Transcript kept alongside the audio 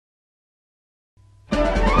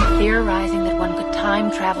Theorizing that one could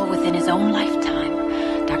time travel within his own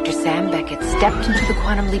lifetime, Dr. Sam Beckett stepped into the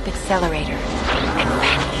Quantum Leap Accelerator and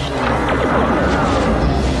vanished.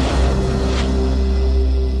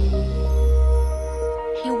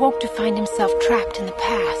 He awoke to find himself trapped in the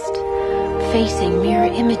past, facing mirror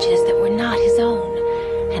images that were not his own,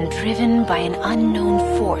 and driven by an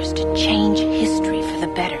unknown force to change history for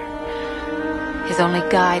the better. His only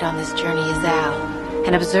guide on this journey is Al,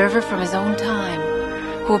 an observer from his own time,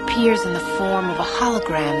 who appears in the form of a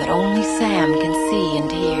hologram that only Sam can see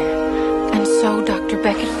and hear. And so Dr.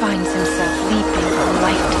 Beckett finds himself leaping from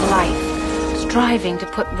life to life, striving to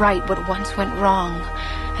put right what once went wrong,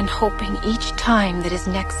 and hoping each time that his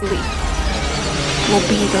next leap will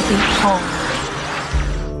be the leap home.